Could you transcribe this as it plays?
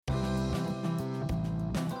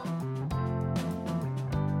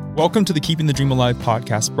Welcome to the Keeping the Dream Alive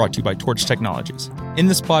podcast brought to you by Torch Technologies. In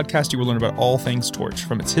this podcast, you will learn about all things Torch,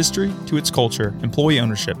 from its history to its culture, employee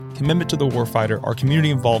ownership, commitment to the warfighter, our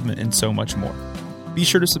community involvement, and so much more. Be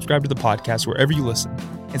sure to subscribe to the podcast wherever you listen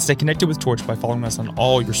and stay connected with Torch by following us on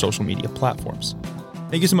all your social media platforms.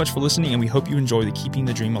 Thank you so much for listening, and we hope you enjoy the Keeping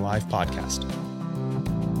the Dream Alive podcast.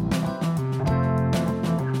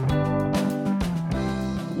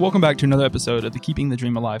 Welcome back to another episode of the Keeping the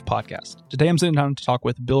Dream Alive podcast. Today I'm sitting down to talk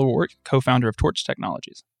with Bill Roark, co-founder of Torch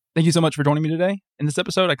Technologies. Thank you so much for joining me today. In this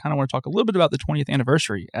episode, I kind of want to talk a little bit about the 20th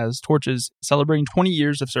anniversary, as Torch is celebrating 20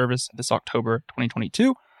 years of service this October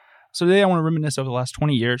 2022. So today I want to reminisce over the last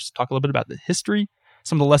 20 years, talk a little bit about the history,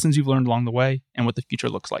 some of the lessons you've learned along the way, and what the future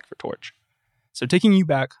looks like for Torch. So taking you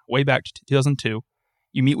back, way back to 2002,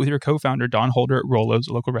 you meet with your co-founder, Don Holder at Rolo's,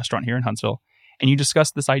 a local restaurant here in Huntsville, and you discuss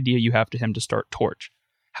this idea you have to him to start Torch.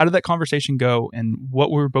 How did that conversation go, and what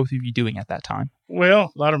were both of you doing at that time?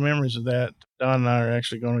 Well, a lot of memories of that. Don and I are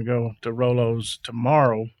actually going to go to Rolo's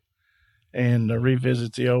tomorrow and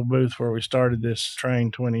revisit the old booth where we started this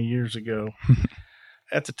train 20 years ago.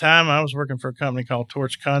 At the time, I was working for a company called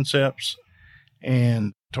Torch Concepts,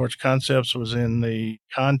 and Torch Concepts was in the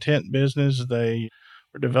content business. They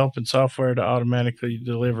were developing software to automatically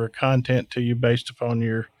deliver content to you based upon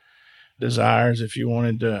your desires. If you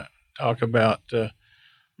wanted to talk about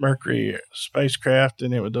Mercury spacecraft,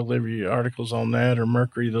 and it would deliver you articles on that, or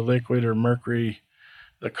Mercury the liquid, or Mercury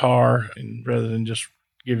the car. And rather than just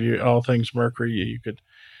give you all things Mercury, you could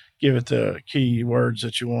give it the key words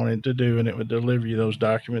that you wanted to do, and it would deliver you those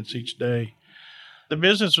documents each day. The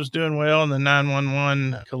business was doing well, and the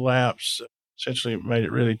 911 collapse essentially made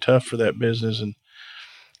it really tough for that business. And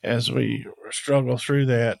as we struggled through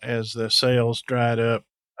that, as the sales dried up,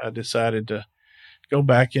 I decided to go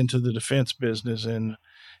back into the defense business. And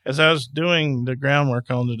as I was doing the groundwork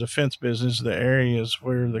on the defense business, the areas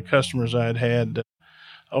where the customers I'd had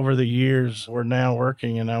over the years were now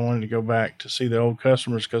working, and I wanted to go back to see the old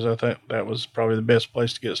customers because I thought that was probably the best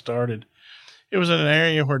place to get started. It was in an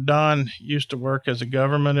area where Don used to work as a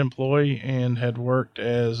government employee and had worked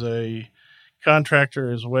as a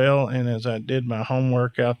contractor as well. And as I did my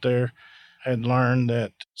homework out there, I had learned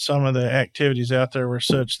that some of the activities out there were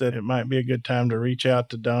such that it might be a good time to reach out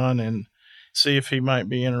to Don and see if he might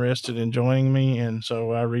be interested in joining me. And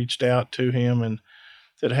so I reached out to him and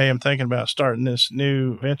said, "Hey, I'm thinking about starting this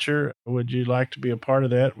new venture. Would you like to be a part of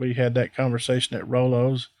that?" We had that conversation at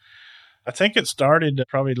Rolo's. I think it started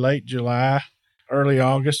probably late July, early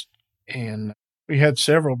August, and we had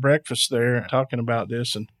several breakfasts there talking about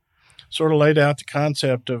this and sort of laid out the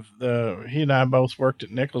concept of he and I both worked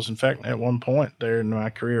at Nichols. In fact, at one point there in my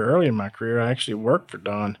career, early in my career, I actually worked for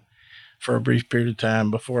Don for a brief period of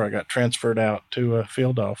time before I got transferred out to a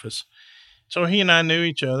field office. So he and I knew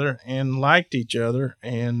each other and liked each other,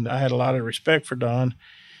 and I had a lot of respect for Don,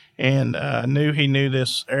 and I knew he knew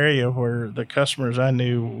this area where the customers I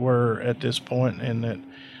knew were at this point, and that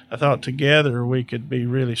I thought together we could be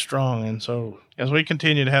really strong. And so as we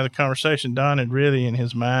continued to have the conversation, Don had really in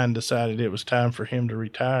his mind decided it was time for him to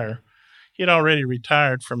retire. He had already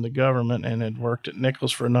retired from the government and had worked at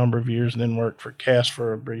Nichols for a number of years and then worked for Cass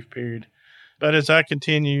for a brief period. But as I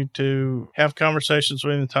continued to have conversations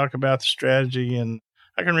with him and talk about the strategy, and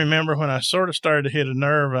I can remember when I sort of started to hit a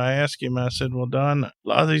nerve, I asked him, I said, "Well, Don, a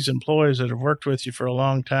lot of these employees that have worked with you for a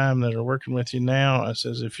long time that are working with you now," I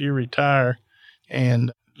says, "if you retire,"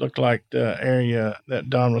 and it looked like the area that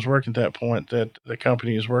Don was working at that point that the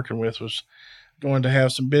company he was working with was going to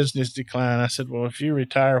have some business decline. I said, "Well, if you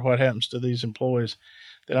retire, what happens to these employees?"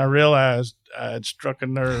 Then I realized I had struck a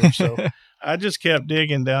nerve. So I just kept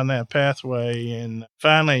digging down that pathway. And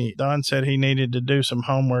finally, Don said he needed to do some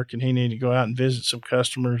homework and he needed to go out and visit some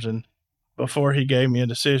customers and before he gave me a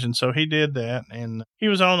decision. So he did that. And he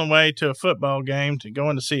was on the way to a football game to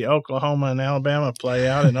going to see Oklahoma and Alabama play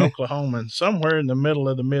out in Oklahoma, and somewhere in the middle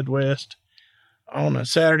of the Midwest. On a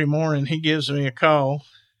Saturday morning, he gives me a call.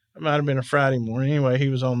 It might have been a Friday morning. Anyway, he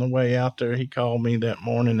was on the way out there. He called me that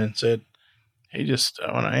morning and said,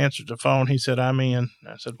 when I answered the phone, he said, "I'm in."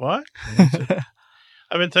 I said, "What?" He said,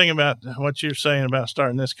 "I've been thinking about what you're saying about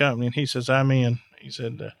starting this company." And he says, "I'm in." He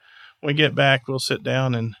said, "When we get back, we'll sit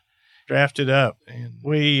down and draft it up." And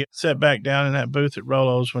we sat back down in that booth at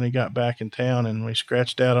Rolo's when he got back in town, and we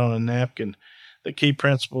scratched out on a napkin the key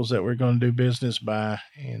principles that we're going to do business by.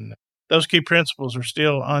 And those key principles are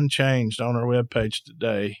still unchanged on our webpage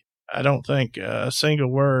today. I don't think a single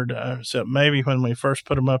word, except maybe when we first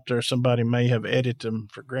put them up there, somebody may have edited them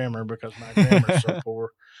for grammar because my grammar is so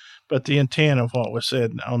poor. But the intent of what was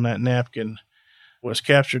said on that napkin was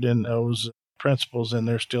captured in those principles, and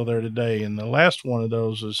they're still there today. And the last one of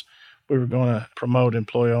those is we were going to promote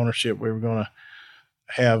employee ownership. We were going to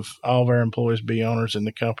have all of our employees be owners in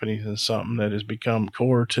the company, and something that has become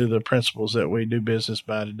core to the principles that we do business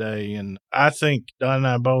by today. And I think Don and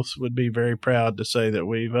I both would be very proud to say that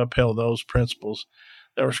we've upheld those principles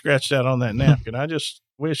that were scratched out on that napkin. I just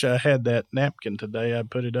wish I had that napkin today.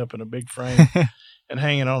 I'd put it up in a big frame and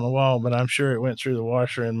hang it on the wall, but I'm sure it went through the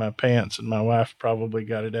washer in my pants, and my wife probably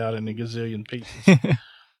got it out in a gazillion pieces,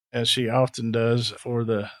 as she often does for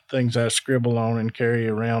the things I scribble on and carry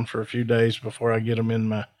around for a few days before I get them in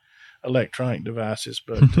my electronic devices.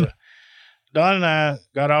 But Don and I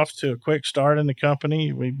got off to a quick start in the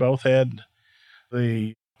company. We both had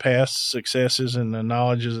the past successes and the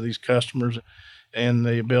knowledges of these customers and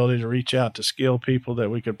the ability to reach out to skilled people that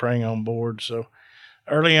we could bring on board. So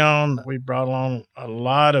early on, we brought along a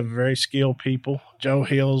lot of very skilled people, Joe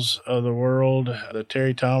Hills of the world, the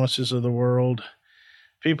Terry Thomases of the world,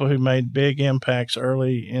 people who made big impacts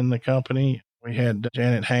early in the company. We had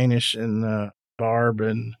Janet Hainish and Barb,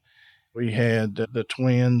 and we had the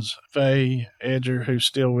twins. Faye Edger, who's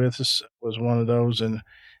still with us, was one of those. And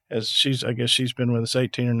I guess she's been with us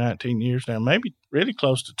 18 or 19 years now, maybe really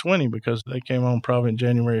close to 20, because they came on probably in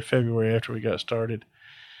January, February after we got started.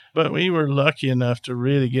 But we were lucky enough to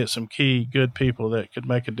really get some key good people that could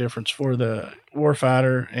make a difference for the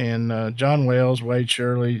warfighter. And John Wells, Wade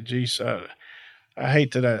Shirley, I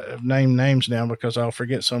hate that I've named names now because I'll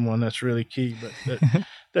forget someone that's really key, but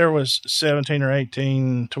there was 17 or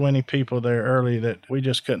 18, 20 people there early that we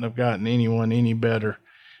just couldn't have gotten anyone any better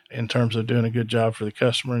in terms of doing a good job for the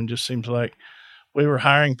customer. And just seems like we were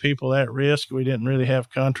hiring people at risk. We didn't really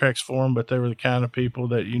have contracts for them, but they were the kind of people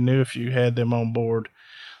that you knew if you had them on board,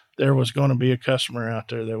 there was going to be a customer out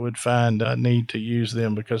there that would find a need to use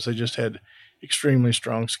them because they just had extremely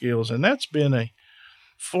strong skills. And that's been a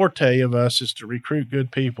forte of us, is to recruit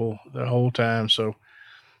good people the whole time. So,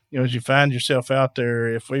 as you find yourself out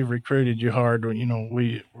there, if we've recruited you hard,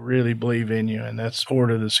 we really believe in you. And that's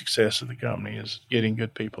part of the success of the company, is getting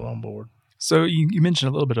good people on board. So you mentioned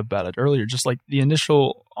a little bit about it earlier, just like the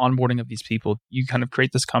initial onboarding of these people. You kind of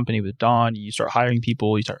create this company with Don, you start hiring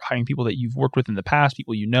people that you've worked with in the past,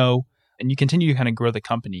 people and you continue to kind of grow the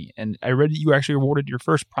company. And I read that you were actually awarded your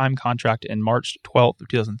first prime contract in March 12th of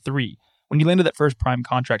 2003. When you landed that first prime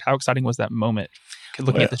contract, how exciting was that moment,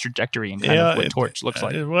 looking at the trajectory and kind of what Torch looks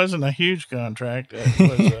like? It wasn't a huge contract. It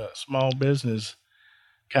was a small business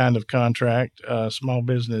kind of contract, small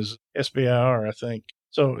business SBIR, I think.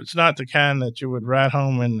 So it's not the kind that you would write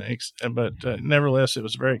home, but nevertheless, it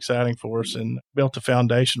was very exciting for us and built a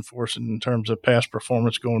foundation for us in terms of past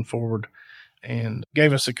performance going forward, and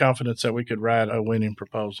gave us the confidence that we could write a winning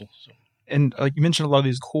proposal. So. And like you mentioned, a lot of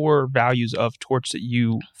these core values of Torch that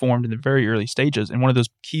you formed in the very early stages. And one of those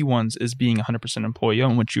key ones is being 100% employee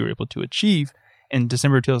owned, which you were able to achieve in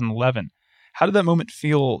December 2011. How did that moment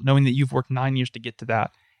feel, knowing that you've worked 9 years to get to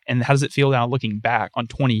that? And how does it feel now looking back on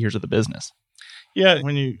 20 years of the business? Yeah,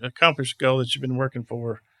 when you accomplish a goal that you've been working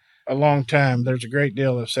for a long time, there's a great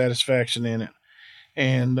deal of satisfaction in it.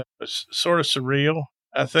 And it's sort of surreal.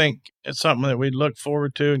 I think it's something that we'd looked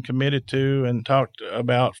forward to and committed to and talked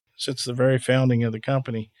about since the very founding of the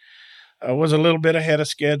company. Was a little bit ahead of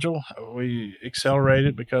schedule. We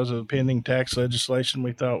accelerated because of the pending tax legislation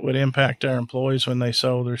we thought would impact our employees when they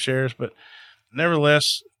sold their shares. But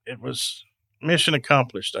nevertheless, it was mission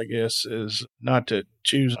accomplished, I guess, is not to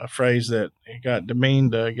choose a phrase that got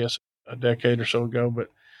demeaned, I guess, a decade or so ago.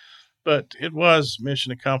 But it was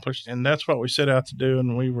mission accomplished, and that's what we set out to do,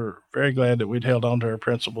 and we were very glad that we'd held on to our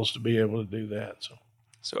principles to be able to do that.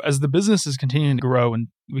 So as the business is continuing to grow and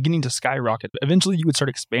beginning to skyrocket, eventually you would start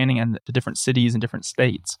expanding into different cities and different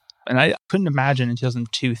states. And I couldn't imagine in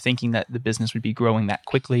 2002 thinking that the business would be growing that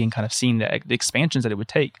quickly and kind of seeing the expansions that it would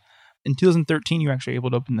take. In 2013, you were actually able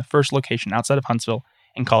to open the first location outside of Huntsville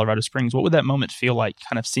in Colorado Springs. What would that moment feel like,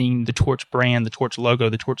 kind of seeing the Torch brand, the Torch logo,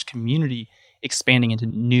 the Torch community expanding into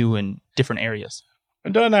new and different areas?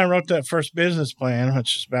 Don and I wrote that first business plan,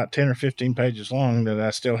 which is about 10 or 15 pages long, that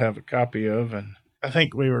I still have a copy of. And I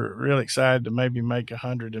think we were really excited to maybe make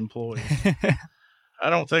 100 employees. I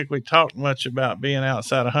don't think we talked much about being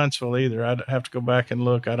outside of Huntsville either. I'd have to go back and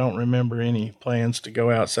look. I don't remember any plans to go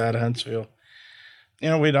outside of Huntsville.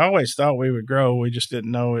 We'd always thought we would grow. We just didn't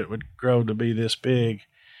know it would grow to be this big.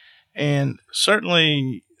 And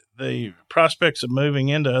certainly the prospects of moving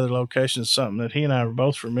into other locations is something that he and I were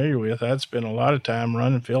both familiar with. I'd spent a lot of time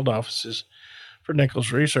running field offices for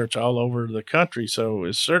Nichols Research all over the country. So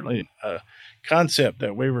it's certainly a concept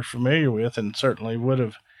that we were familiar with and certainly would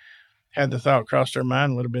have had the thought crossed our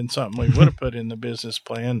mind, would have been something we would have put in the business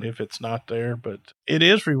plan if it's not there. But it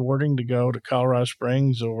is rewarding to go to Colorado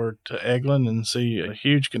Springs or to Eglin and see a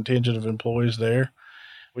huge contingent of employees there.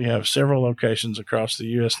 We have several locations across the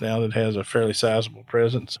U.S. now that has a fairly sizable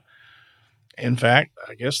presence. In fact,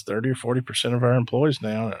 I guess 30 or 40% of our employees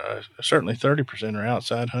now, certainly 30% are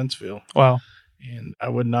outside Huntsville. Wow. And I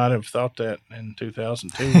would not have thought that in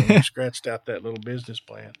 2002 when we scratched out that little business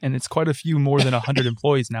plan. And it's quite a few more than 100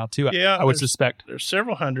 employees now, too, Yeah, I would suspect. There's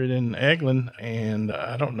several hundred in Eglin, and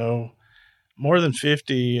I don't know, more than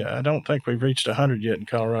 50. I don't think we've reached 100 yet in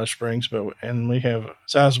Colorado Springs, and we have a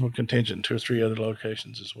sizable contingent in 2 or 3 other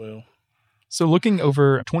locations as well. So looking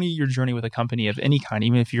over a 20-year journey with a company of any kind,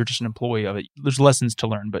 even if you're just an employee of it, there's lessons to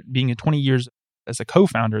learn. But being 20 years as a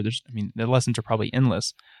co-founder, the lessons are probably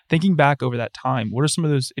endless. Thinking back over that time, what are some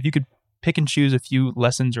of those, if you could pick and choose a few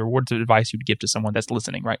lessons or words of advice you'd give to someone that's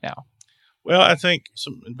listening right now? Well, I think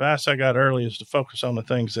some advice I got early is to focus on the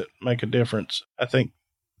things that make a difference. I think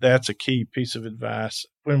that's a key piece of advice.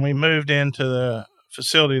 When we moved into the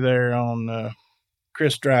facility there on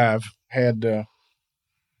Chris Drive, had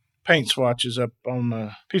paint swatches up on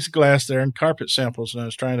a piece of glass there and carpet samples, and I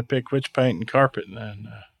was trying to pick which paint and carpet. And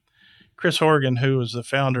Chris Horgan, who was the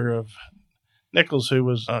founder of Nichols, who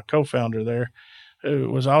was a co-founder there,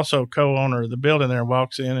 who was also co-owner of the building there,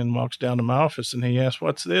 walks in and walks down to my office, and he asked,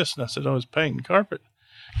 "What's this?" And I said, "Oh, it's paint and carpet."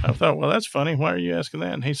 I thought, well, that's funny. Why are you asking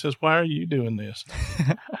that? And he says, "Why are you doing this?"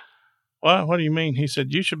 Well, what do you mean? He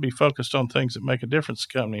said, "You should be focused on things that make a difference to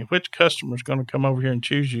the company. Which customer is going to come over here and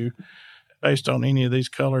choose you based on any of these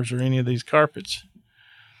colors or any of these carpets?"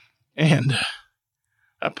 And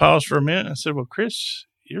I paused for a minute. I said, "Well, Chris,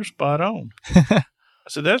 you're spot on." I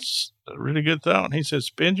said, "That's a really good thought." And he said,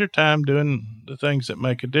 "Spend your time doing the things that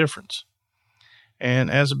make a difference." And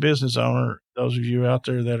as a business owner, those of you out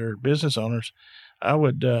there that are business owners, I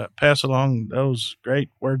would pass along those great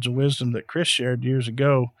words of wisdom that Chris shared years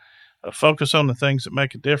ago. Focus on the things that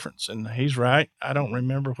make a difference. And he's right. I don't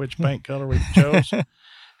remember which paint color we chose.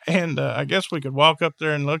 And I guess we could walk up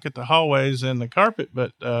there and look at the hallways and the carpet,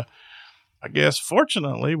 but I guess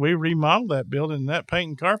fortunately we remodeled that building, and that paint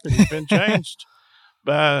and carpet has been changed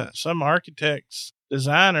by some architect's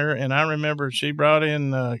designer. And I remember she brought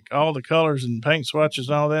in all the colors and paint swatches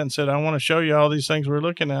and all that and said, "I want to show you all these things we're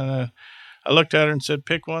looking at." I looked at her and said,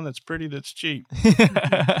 "Pick one that's pretty, that's cheap."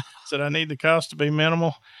 Said, "I need the cost to be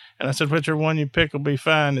minimal." And I said, "Whichever one you pick will be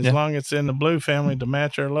fine as long as it's in the blue family to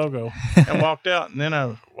match our logo." And walked out. And then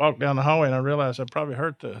I walked down the hallway and I realized I probably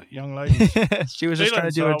hurt the young lady. She was just trying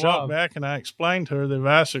to do her job. I walked back and I explained to her the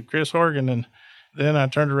advice of Chris Horgan. And then I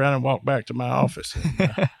turned around and walked back to my office.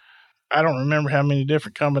 And, I don't remember how many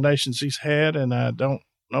different combinations he's had, and I don't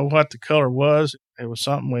know what the color was. It was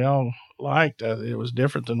something we all liked. It was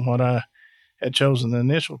different than what I had chosen the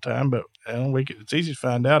initial time, but it's easy to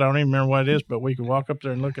find out. I don't even remember what it is, but we could walk up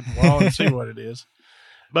there and look at the wall and see what it is.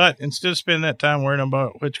 But instead of spending that time worrying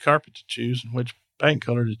about which carpet to choose and which paint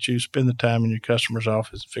color to choose, spend the time in your customer's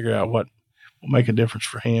office and figure out what will make a difference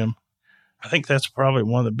for him. I think that's probably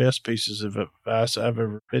one of the best pieces of advice I've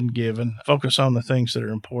ever been given. Focus on the things that are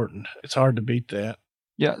important. It's hard to beat that.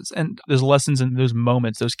 Yes, and there's lessons in those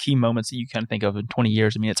moments, those key moments that you kind of think of in 20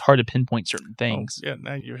 years. I mean, it's hard to pinpoint certain things. Oh, yeah,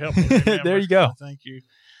 now you helped me remember. There you go. Thank you.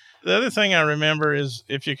 The other thing I remember is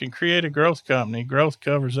if you can create a growth company, growth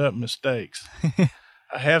covers up mistakes.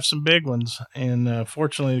 I have some big ones, and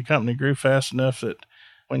fortunately the company grew fast enough that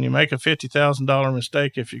when you make a $50,000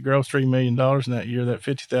 mistake, if you grow $3 million in that year, that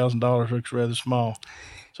 $50,000 looks rather small.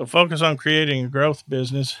 So focus on creating a growth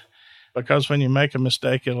business, because when you make a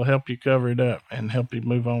mistake, it'll help you cover it up and help you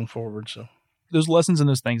move on forward. So those lessons and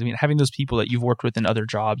those things, I mean, having those people that you've worked with in other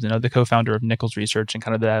jobs, and the co-founder of Nichols Research and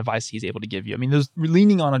kind of the advice he's able to give you. I mean, those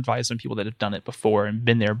leaning on advice on people that have done it before and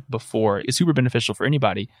been there before is super beneficial for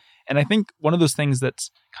anybody. And I think one of those things that's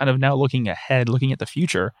kind of now looking ahead, looking at the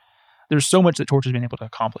future, there's so much that Torch has been able to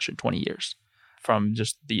accomplish in 20 years. From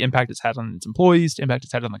just the impact it's had on its employees, to impact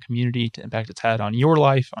it's had on the community, to impact it's had on your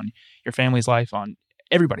life, on your family's life, on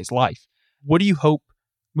everybody's life. What do you hope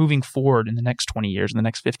moving forward in the next 20 years, in the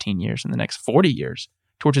next 15 years, in the next 40 years,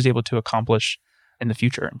 Torch is able to accomplish in the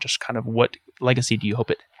future? And just kind of what legacy do you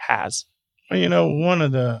hope it has? Well, one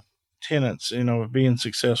of the tenets, of being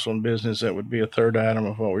successful in business, that would be a third item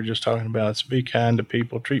of what we're just talking about. It's be kind to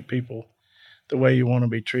people, treat people the way you want to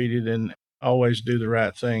be treated, and always do the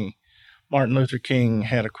right thing. Martin Luther King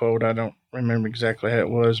had a quote. I don't remember exactly how it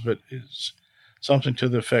was, but it's something to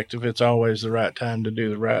the effect of, "It's always the right time to do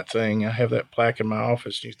the right thing." I have that plaque in my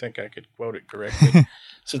office, and you think I could quote it correctly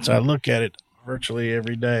since I look at it virtually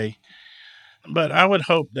every day. But I would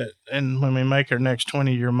hope that, and when we make our next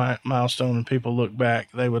 20-year milestone and people look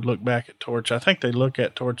back, they would look back at Torch. I think they look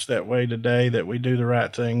at Torch that way today, that we do the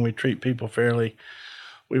right thing. We treat people fairly.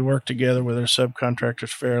 We work together with our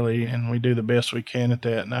subcontractors fairly, and we do the best we can at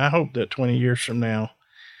that. And I hope that 20 years from now,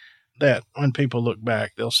 that when people look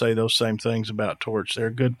back, they'll say those same things about Torch. They're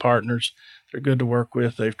good partners. They're good to work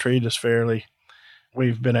with. They've treated us fairly.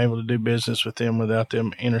 We've been able to do business with them without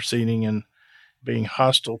them interceding and being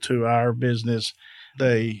hostile to our business.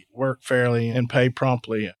 They work fairly and pay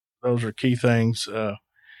promptly. Those are key things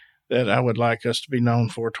that I would like us to be known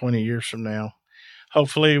for 20 years from now.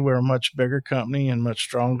 Hopefully, we're a much bigger company and much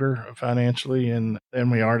stronger financially than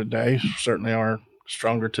we are today. Certainly are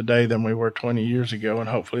stronger today than we were 20 years ago, and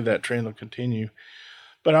hopefully that trend will continue.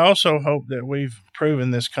 But I also hope that we've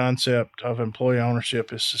proven this concept of employee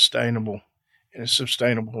ownership is sustainable, and is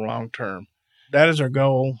sustainable long term. That is our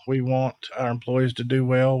goal. We want our employees to do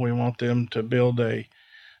well. We want them to build a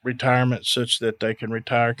retirement such that they can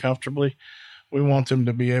retire comfortably. We want them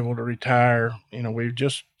to be able to retire. We've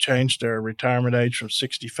just changed their retirement age from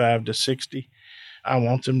 65 to 60. I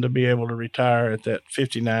want them to be able to retire at that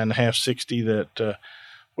 59 and a half, 60, that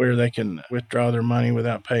where they can withdraw their money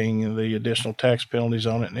without paying the additional tax penalties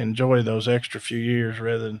on it and enjoy those extra few years,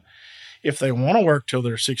 rather than, if they want to work till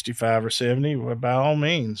they're 65 or 70, well, by all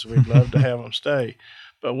means, we'd love to have them stay.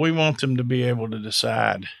 But we want them to be able to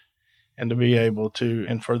decide and to be able to,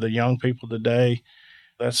 and for the young people today,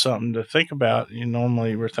 that's something to think about.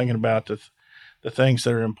 Normally we're thinking about the things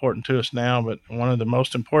that are important to us now, but one of the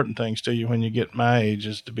most important things to you when you get my age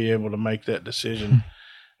is to be able to make that decision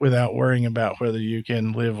without worrying about whether you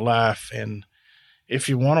can live life. And if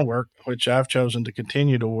you want to work, which I've chosen to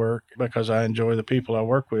continue to work because I enjoy the people I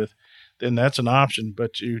work with, then that's an option,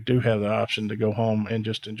 but you do have the option to go home and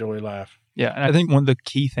just enjoy life. Yeah, and I think one of the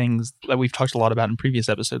key things that we've talked a lot about in previous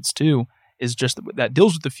episodes too is just that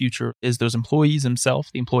deals with the future is those employees themselves,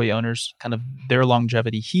 the employee owners, kind of their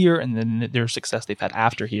longevity here and then their success they've had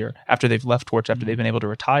after they've left Torch, after they've been able to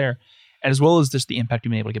retire, and as well as just the impact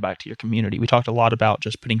you've been able to get back to your community. We talked a lot about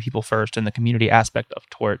just putting people first and the community aspect of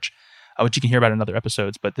Torch, which you can hear about in other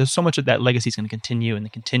episodes, but there's so much of that legacy is going to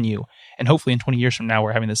continue. And hopefully in 20 years from now,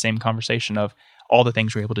 we're having the same conversation of all the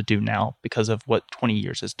things we're able to do now because of what 20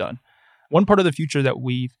 years has done. One part of the future that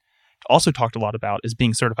we've also talked a lot about is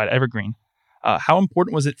being certified evergreen. How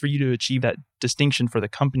important was it for you to achieve that distinction for the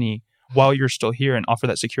company while you're still here and offer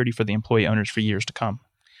that security for the employee owners for years to come?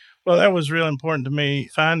 Well, that was real important to me.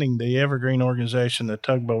 Finding the evergreen organization, the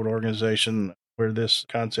tugboat organization, where this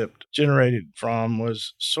concept generated from,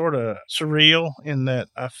 was sort of surreal in that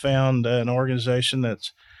I found an organization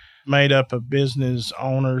that's made up of business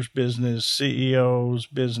owners, business CEOs,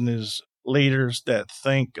 business leaders that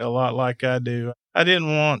think a lot like I do. I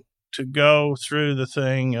didn't want to go through the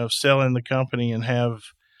thing of selling the company and have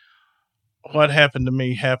what happened to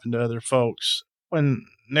me happen to other folks. When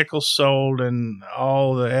Nichols sold and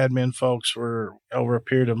all the admin folks were, over a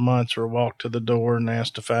period of months, were walked to the door and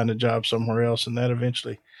asked to find a job somewhere else, and that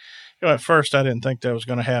eventually, at first I didn't think that was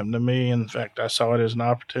going to happen to me. In fact, I saw it as an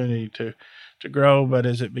opportunity to grow, but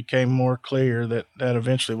as it became more clear that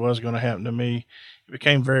eventually was going to happen to me, it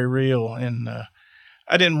became very real, and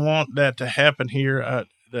I didn't want that to happen here.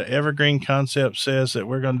 The evergreen concept says that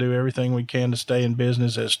we're going to do everything we can to stay in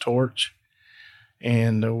business as Torch,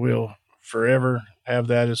 and we'll forever have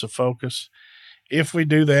that as a focus. If we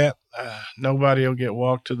do that, nobody will get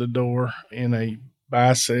walked to the door in a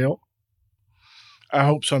buy-sell. I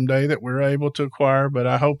hope someday that we're able to acquire, but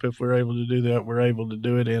I hope if we're able to do that, we're able to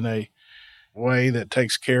do it in a way that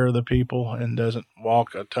takes care of the people and doesn't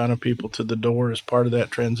walk a ton of people to the door as part of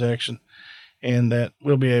that transaction, and that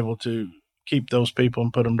we'll be able to keep those people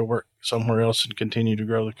and put them to work somewhere else and continue to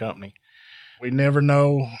grow the company. We never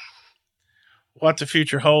know what the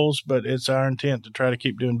future holds, but it's our intent to try to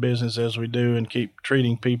keep doing business as we do and keep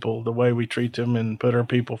treating people the way we treat them and put our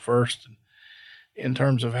people first in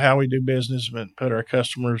terms of how we do business, but put our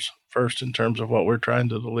customers first in terms of what we're trying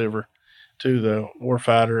to deliver to the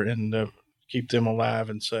warfighter and keep them alive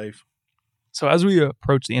and safe. So as we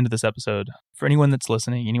approach the end of this episode, for anyone that's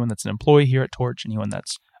listening, anyone that's an employee here at Torch, anyone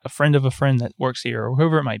that's a friend of a friend that works here, or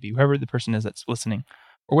whoever it might be, whoever the person is that's listening,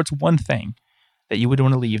 or what's one thing that you would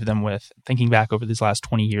want to leave them with, thinking back over these last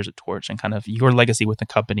 20 years at Torch and kind of your legacy with the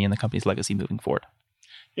company and the company's legacy moving forward?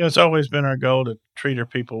 It's always been our goal to treat our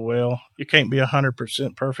people well. You can't be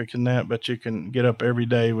 100% perfect in that, but you can get up every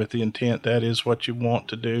day with the intent that is what you want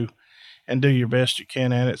to do and do your best you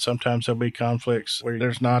can at it. Sometimes there'll be conflicts where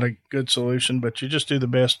there's not a good solution, but you just do the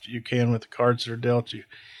best you can with the cards that are dealt you.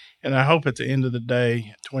 And I hope at the end of the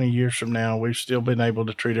day, 20 years from now, we've still been able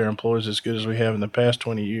to treat our employees as good as we have in the past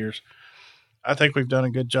 20 years. I think we've done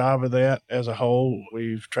a good job of that as a whole.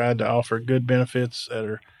 We've tried to offer good benefits that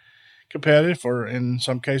are competitive, or in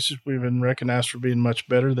some cases, we've been recognized for being much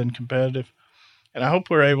better than competitive. And I hope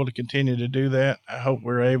we're able to continue to do that. I hope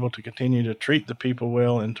we're able to continue to treat the people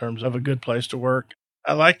well in terms of a good place to work.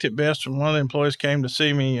 I liked it best when one of the employees came to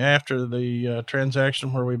see me after the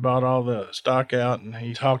transaction where we bought all the stock out, and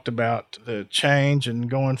he talked about the change and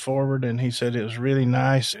going forward, and he said it was really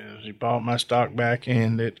nice. He bought my stock back,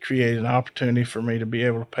 and it created an opportunity for me to be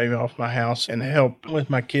able to pay off my house and help with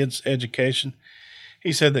my kids' education.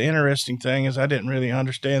 He said the interesting thing is I didn't really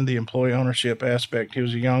understand the employee ownership aspect. He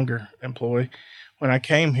was a younger employee when I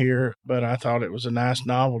came here, but I thought it was a nice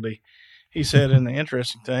novelty. He said, and the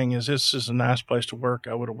interesting thing is this is a nice place to work.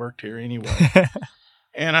 I would have worked here anyway.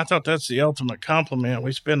 And I thought that's the ultimate compliment.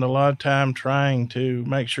 We spend a lot of time trying to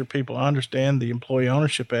make sure people understand the employee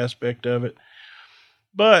ownership aspect of it.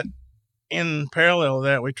 But in parallel to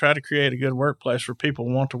that, we try to create a good workplace where people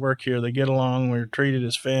want to work here. They get along. We're treated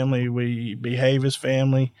as family. We behave as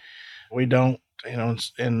family. We don't,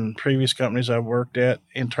 in previous companies I've worked at,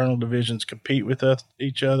 internal divisions compete with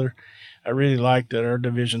each other. I really like that our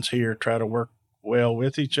divisions here try to work well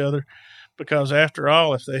with each other, because after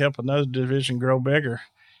all, if they help another division grow bigger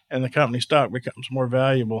and the company stock becomes more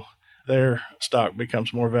valuable, their stock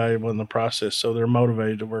becomes more valuable in the process. So they're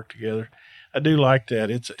motivated to work together. I do like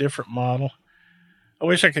that. It's a different model. I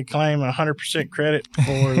wish I could claim 100% credit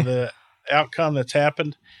for the outcome that's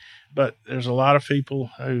happened, but there's a lot of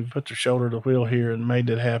people who put their shoulder to the wheel here and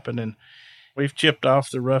made it happen. And we've chipped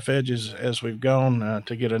off the rough edges as we've gone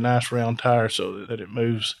to get a nice round tire so that it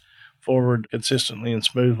moves forward consistently and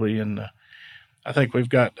smoothly. And I think we've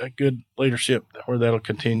got a good leadership where that'll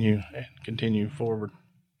continue forward.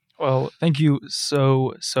 Well, thank you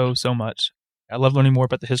so much. I love learning more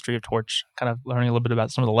about the history of Torch, kind of learning a little bit about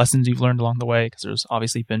some of the lessons you've learned along the way, because there's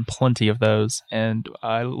obviously been plenty of those. And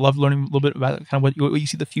I love learning a little bit about kind of what you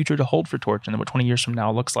see the future to hold for Torch and what 20 years from now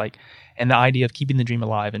looks like, and the idea of keeping the dream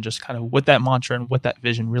alive and just kind of what that mantra and what that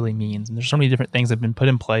vision really means. And there's so many different things that have been put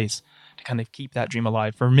in place to kind of keep that dream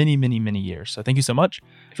alive for many, many, many years. So thank you so much.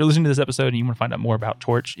 If you're listening to this episode and you want to find out more about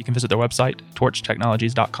Torch, you can visit their website,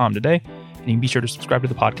 torchtechnologies.com today, and you can be sure to subscribe to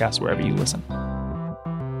the podcast wherever you listen.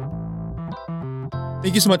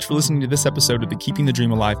 Thank you so much for listening to this episode of the Keeping the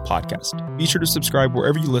Dream Alive podcast. Be sure to subscribe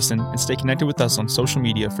wherever you listen and stay connected with us on social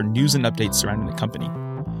media for news and updates surrounding the company.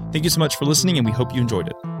 Thank you so much for listening, and we hope you enjoyed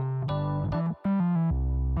it.